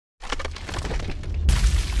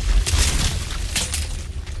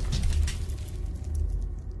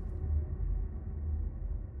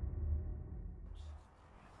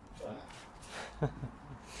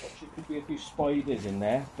be a few spiders in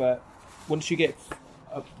there, but once you get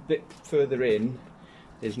a bit further in,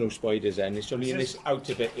 there's no spiders then. It's only in this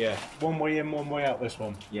outer bit here. One way in, one way out, this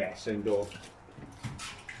one? Yeah, same door.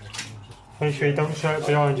 Make sure you don't shut it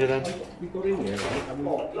behind you then. We got in here, right? And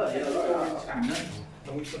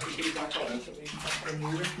we put the back on and something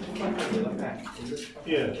like that.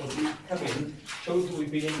 Yeah. So we come in, shows that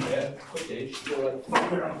we've been in there, footage, you're like,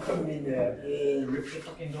 fuck, we're not coming in there. Rip the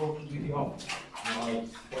fucking door completely off. Right,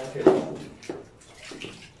 okay.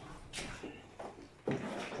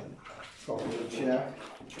 Got a little chair.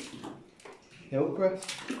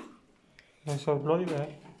 Hillcrest. Nice old light there.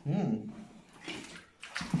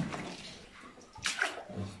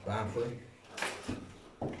 This bathroom.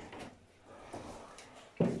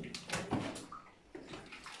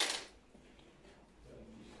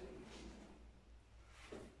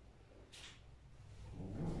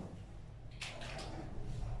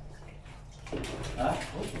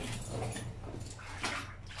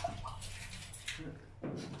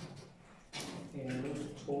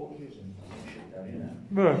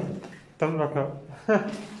 Look, don't look up.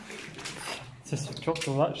 Just dropped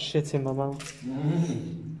all that shit in my mouth.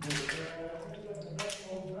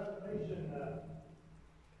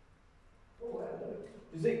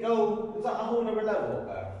 Does it go? Is that a whole other level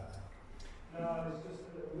there? No, it's just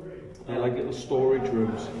a little room. They're like little storage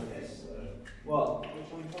rooms. What?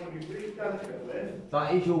 Which I'm trying to be really delicate with.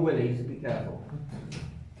 That is your willy, so be careful.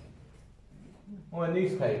 Oh, a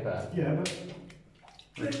newspaper. Yeah, but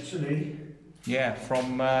literally. Yeah,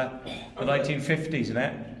 from the 1950s, isn't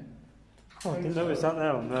it? Oh, I didn't notice that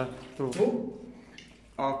there on the door.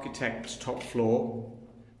 Architect's top floor,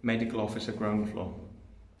 medical officer ground floor.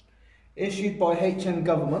 Issued by HM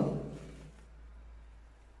government.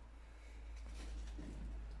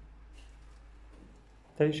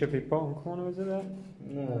 Date should be bottom corner, is it there?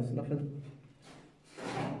 No, it's nothing.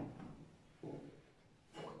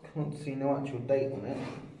 Can't see no actual date on it.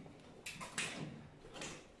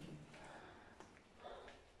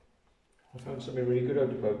 I found something really good out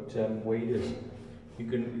about waders. You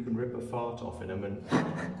can rip a fart off in them and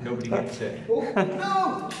nobody gets it. Oh,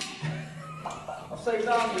 no! I'll save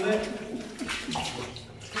that with it.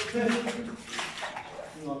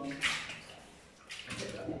 Hang on.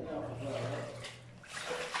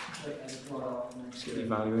 City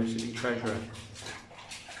valuer, city treasurer.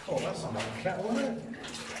 Oh, that's a nice kettle, isn't it?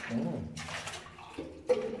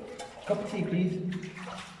 Oh. Cup of tea, please.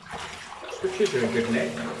 Switches are a good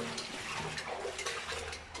nick.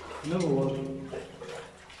 Another one.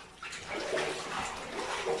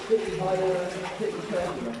 Quickly by the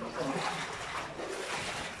treasurer.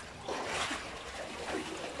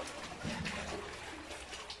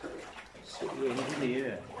 City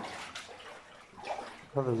engineer.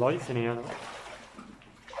 Got the lights in here.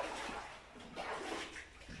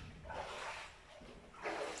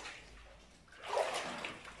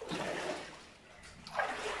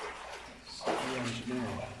 City engineer.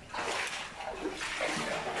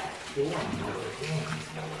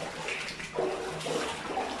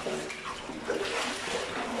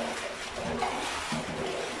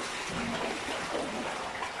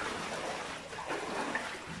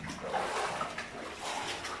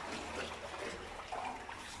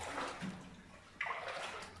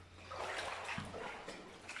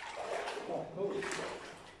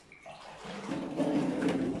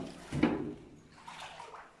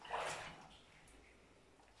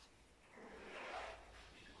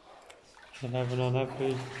 Another on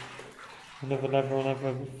every level on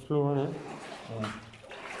every floor, isn't it? Yeah.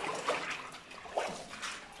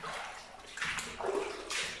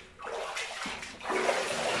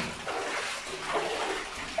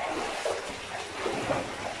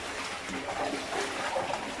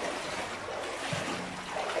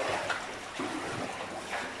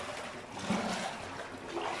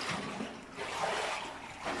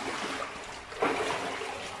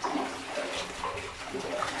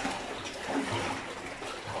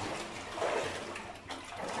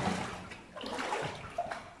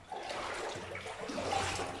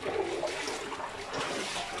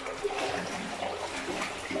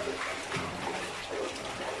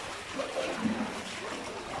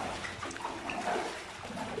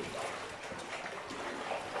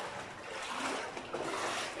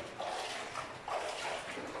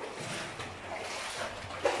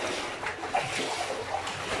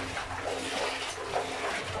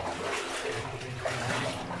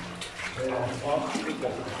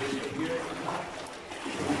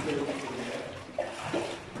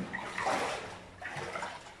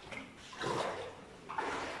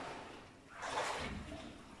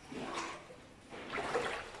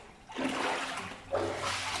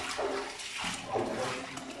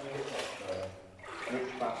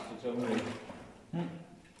 its own way.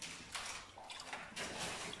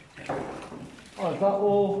 Oh, is that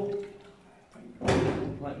all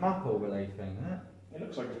like map overlay thing, isn't it? It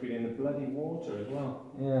looks like it's been in the bloody water as well.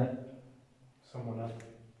 Yeah. Someone has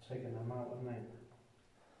taken them out, haven't they?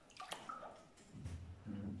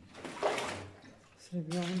 See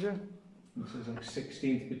behind you. This is like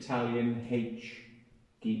 16th Battalion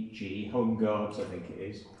HGG, Home Guards I think it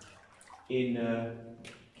is, in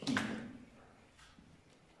Keep.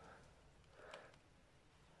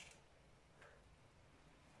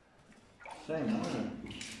 Same, isn't it?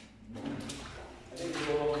 I think it's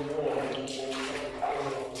all on the wall.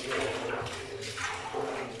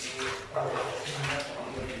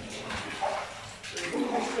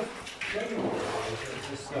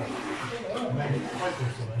 Maybe pipe or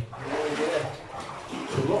something.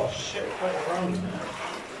 There's a lot of shit right around in there.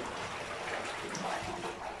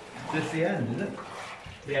 Just the end, is it?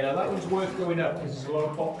 Yeah, now that one's worth going up because there's a lot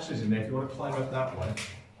of boxes in there if you want to climb up that one.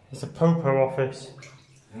 It's a Popo office.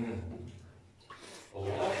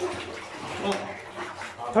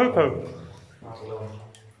 Popo.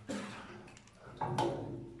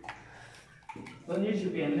 Doesn't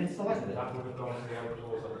usually be in this selected. That would have gone to the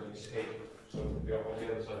outdoors, that was an escape. So the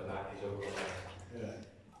other side of that is over there.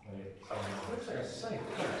 Yeah. It looks like a safe,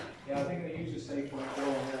 doesn't it? Yeah, I think they use a safe one for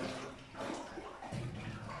there.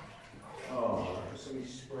 Oh, there's somebody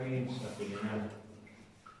spraying stuff in there.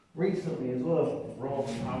 Recently as well. Rob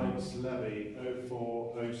Alex Levy,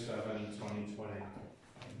 0407 2020.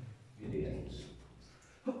 Idiots.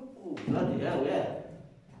 Oh, bloody hell, yeah.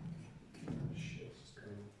 Shit.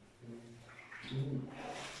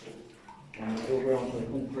 And we go around to the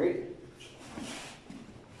concrete.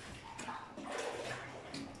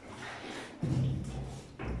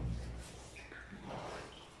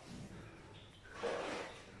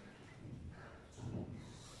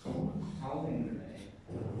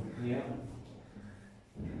 Yeah.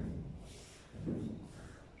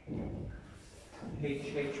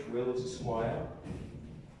 H.H. Wills Esquire.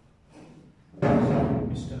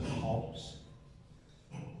 Mr. Hobbs.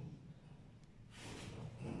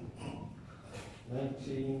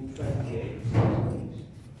 1928.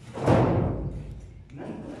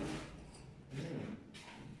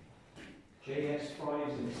 JS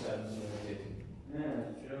Fries and Sons Limited. Yeah.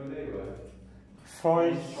 Do you know who they were?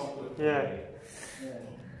 Fries. Chocolate Yeah. Cafe. Yeah.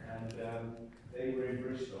 And they were in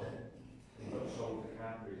Bristol. They got sold to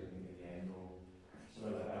Cadbury's, I think, in the end, or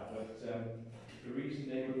something like that. But the reason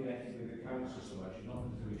they were connected with the council so much is not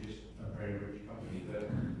because they were just a very rich company, but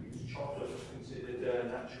because chocolate was considered a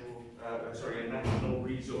national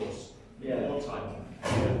resource Yeah. at all time.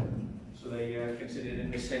 So they considered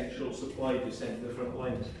an essential supply to send to the front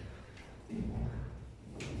lines.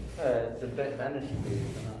 It's a bit of energy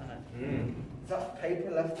boost and that, isn't it? Is that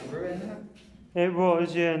paper left to ruin there? It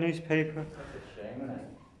was, yeah, newspaper. That's a shame, isn't it?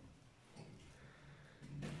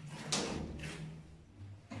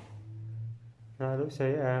 No, it looks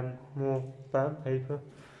like more bad paper.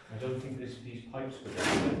 I don't think these pipes were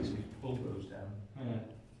down, because we pulled those down. Yeah.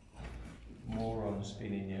 Morons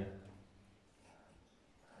spinning you.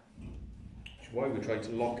 Which is why we tried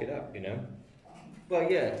to lock it up, you know. Well,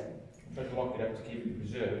 yeah. Tried to lock it up to keep it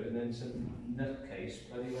preserved, and then some nutcase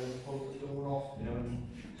bloody well pulled the door off, you know. And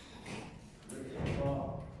ripped it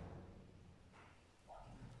apart.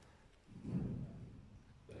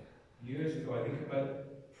 Years ago, I think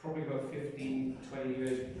probably about 15, 20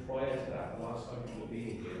 years prior to that, the last time people were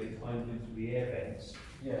being here, they climbed into the air vents.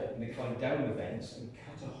 Yeah. And they climbed down the vents and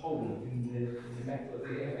cut a hole in the metal of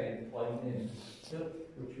the air vent and climbed in.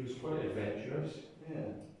 Which was quite adventurous.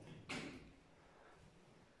 Yeah.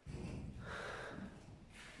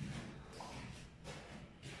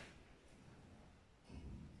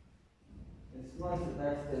 It's nice that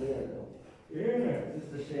they're still here though. Yeah. It's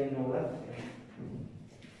just a shame no left.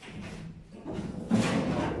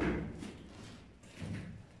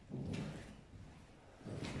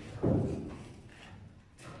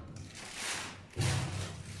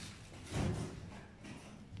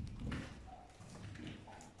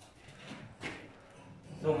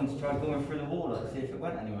 Someone's tried going through the wall to see if it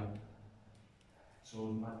went anywhere. It's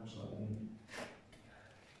all maps like that.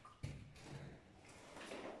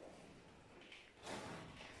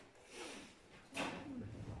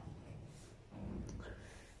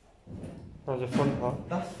 That was a fun part.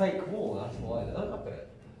 That's fake wall, that's why. Look at it.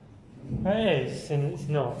 It is, and it's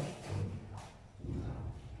not.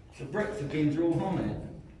 The bricks have been drawn on it.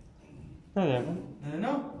 No, they haven't. They're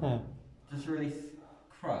not. No. Just really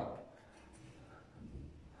crap.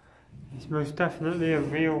 It's most definitely a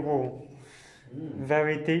real wall.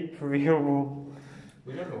 Very deep real wall.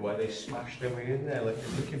 We don't know why they smashed their way in there like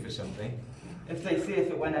they're looking for something. If they see if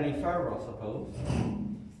it went any further, I suppose.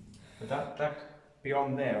 But that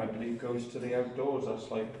beyond there, I believe, goes to the outdoors. That's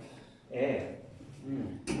like air.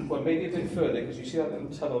 Well, maybe a bit further, because you see that little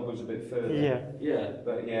tunnel goes a bit further. Yeah. Yeah.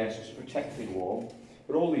 But yeah, it's just a protected wall.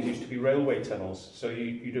 But all these used to be railway tunnels, so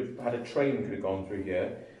you'd have had a train could have gone through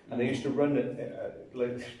here, and they used to run it,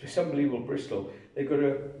 like, it's unbelievable, Bristol. They've got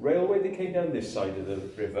a railway that came down this side of the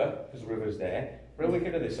river, because the river's there, railway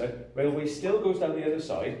came down this side, railway still goes down the other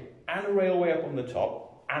side, and a railway up on the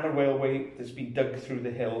top, and a railway that's been dug through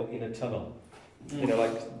the hill in a tunnel. You know,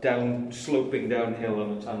 like down, sloping downhill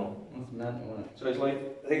on a tunnel. That's mental, isn't it? So it's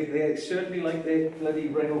like, they certainly like their bloody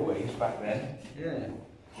railways back then. Yeah.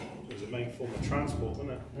 It was the main form of transport,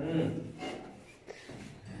 wasn't it?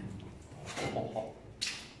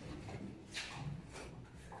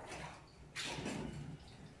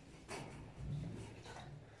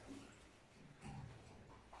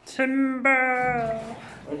 Timber!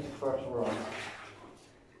 Where's the first one?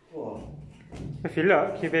 What? If you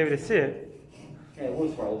look, you'll be able to see it. Yeah, it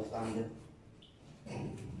was where I was standing.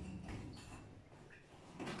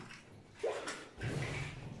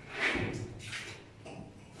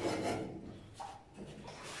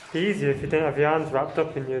 It'd be easier if you don't have your hands wrapped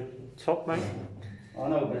up in your top, mate. I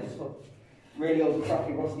know, but it's what really old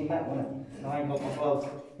crappy rusty metal, wasn't it? And I ain't got my gloves.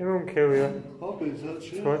 It won't kill you. Hobbies, that's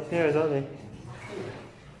it. Right, yeah, exactly.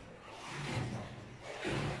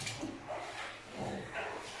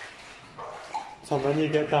 Tom, when you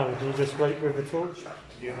get down, can you just wait with the torch?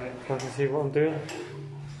 Yeah, mate. So I can see what I'm doing.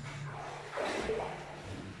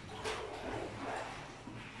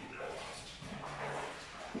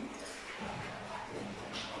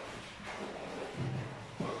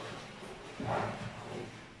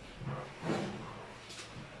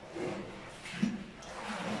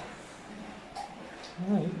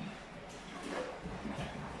 Right.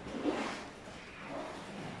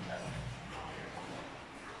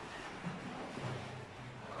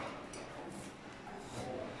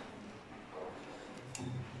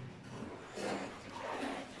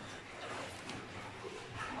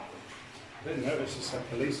 I didn't notice it said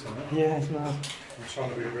police on it. Yeah, it's not. I'm trying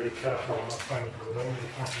to be really careful on my phone because I don't really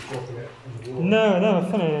fancy dropping it in the water. No,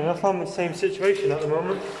 funny enough, I'm in the same situation at the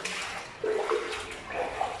moment.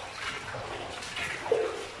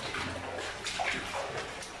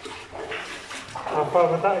 How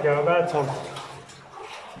far would that go about, Tom?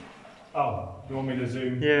 Oh, you want me to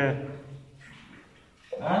zoom? Yeah.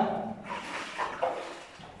 Huh?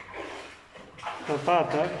 Not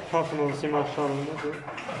bad, that. Apart from obviously my shoulder, that's it.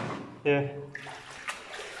 Yeah.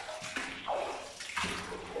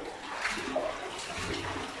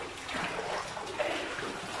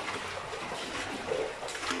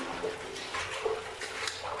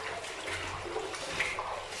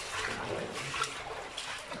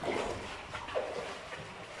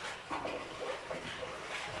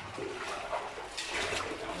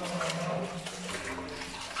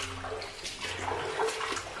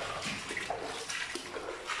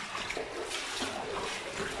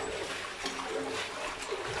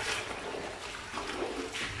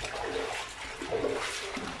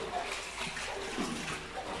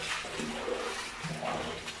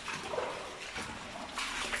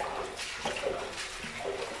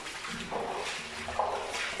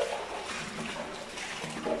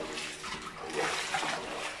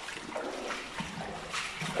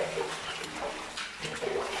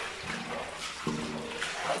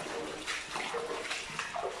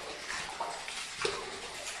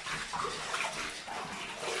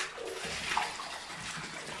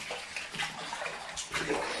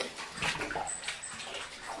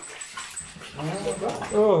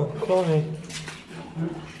 Oh, blimey.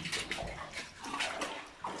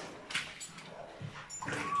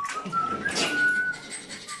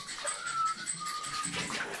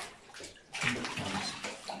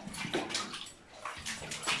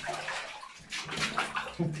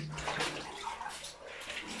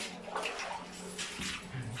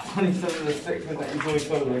 Only some of the stickmen that enjoy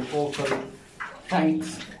solo also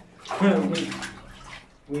thanks.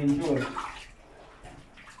 we enjoy.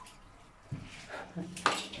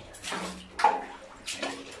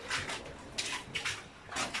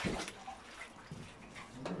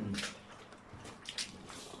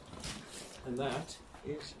 And that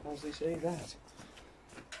is, as they say, that.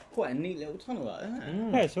 Quite a neat little tunnel, that, isn't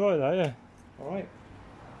it? Yeah, it's alright though, yeah. Alright.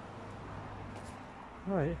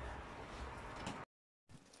 Right.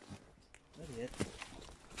 Bloody hell.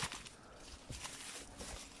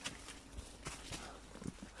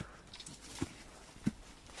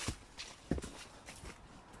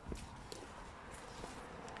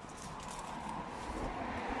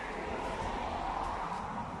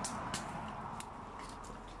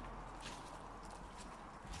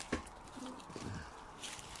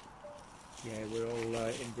 Yeah, we're all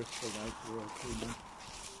in Bristol now, so we're all cleaning.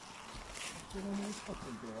 It's been almost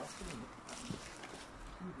fucking blow up, isn't it?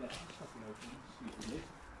 You've left this fucking open, stupidly.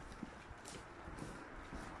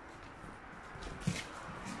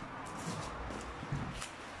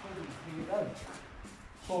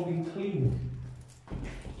 It's all been cleaned.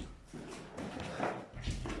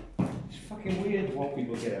 It's fucking weird what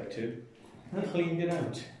people get up to. They cleaned it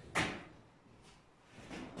out.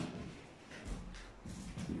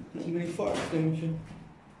 Too many fire extinguishers.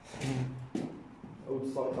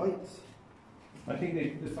 Old site lights. I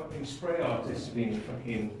think the fucking spray artists have been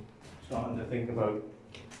fucking starting to think about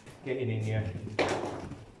getting in here.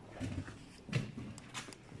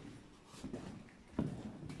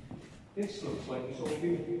 This looks like it's all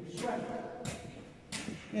been swept.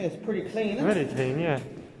 Yeah, it's pretty clean, isn't Really it? clean, yeah.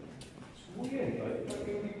 It's weird, like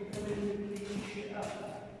fucking people come in and clean shit up.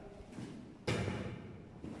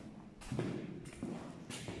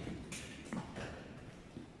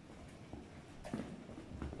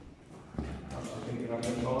 I was thinking I'm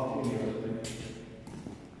going to park in here, I think.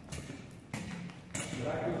 So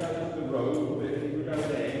that goes down to the road, but if you go down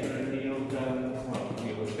there and kneel down, well,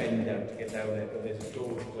 you would bend down to get down there, but there's a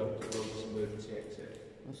door that goes up to the road, it's an emergency exit.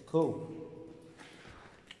 That's cool.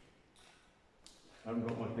 I haven't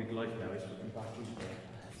got my big light now, it's looking batteries there.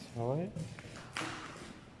 That's right.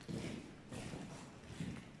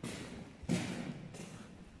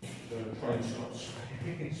 So try and stop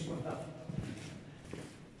spraying sweat up.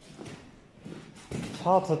 It's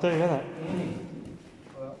hard to do, isn't it?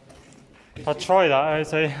 I try that, I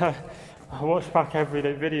say, I watch back every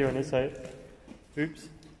video and it's like, oops,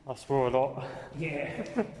 I swore a lot. Yeah.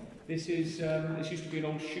 This used to be an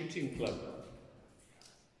old shooting club.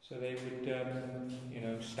 So they would, you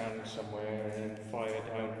know, stand somewhere and then fire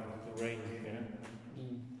down the range, you know.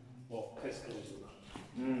 What, pistols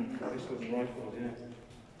and that? Pistols and rifles, yeah.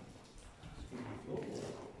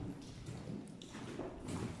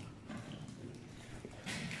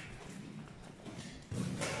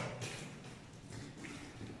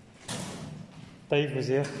 Dave was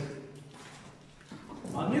here.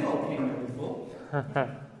 I knew I came here before. I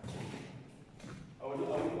wouldn't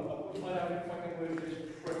mind having fucking with this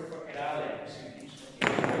fucking Alex who keeps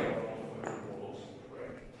fucking spraying all over the walls.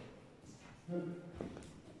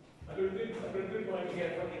 I've got a good mind to get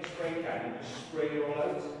a fucking spray can and just spray it all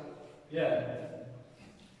out. Yeah.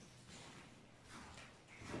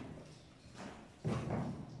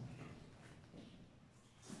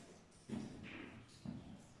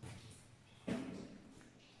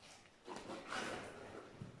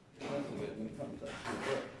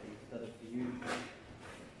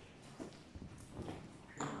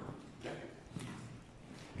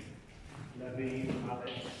 Levy,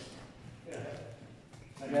 Alex. Yeah.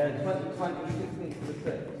 Yeah, 2016 to the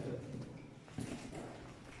 6th.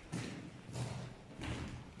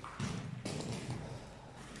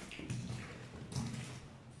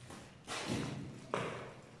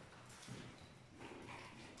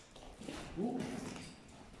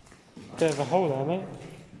 Bit of a hole there, mate.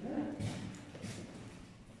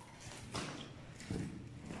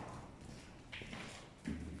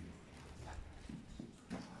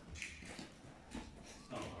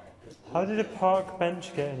 How did a park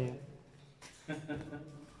bench get in here?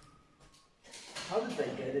 How did they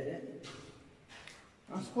get it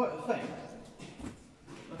in? That's quite a thing.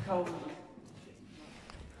 Look how...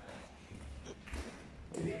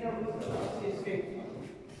 If you don't look at that, it's escape.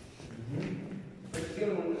 It's the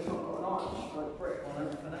only one that's not got an arch, like brick on it,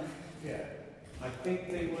 isn't it? Yeah. I think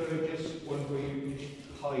they were just ones where you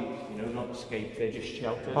hide, you know, not escape, they're just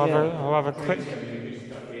shelters. I'll have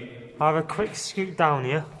a quick scoot down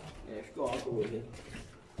here. Yeah, if you go, I'll go with you.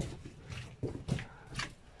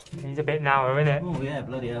 He's a bit narrow, isn't it? Oh yeah,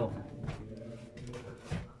 bloody hell.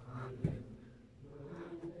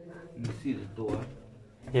 You can see the door.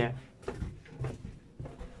 Yeah.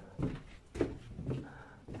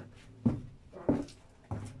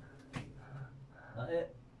 That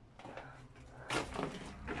it?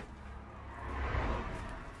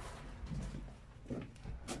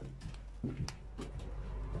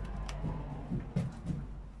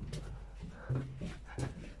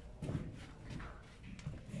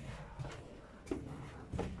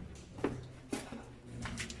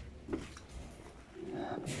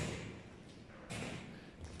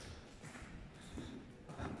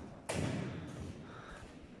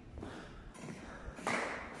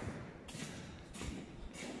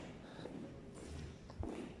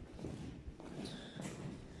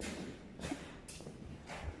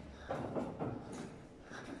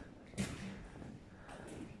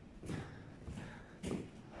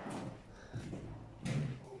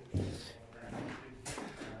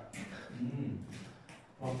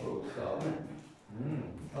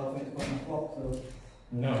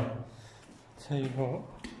 No. Tell you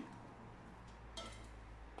what.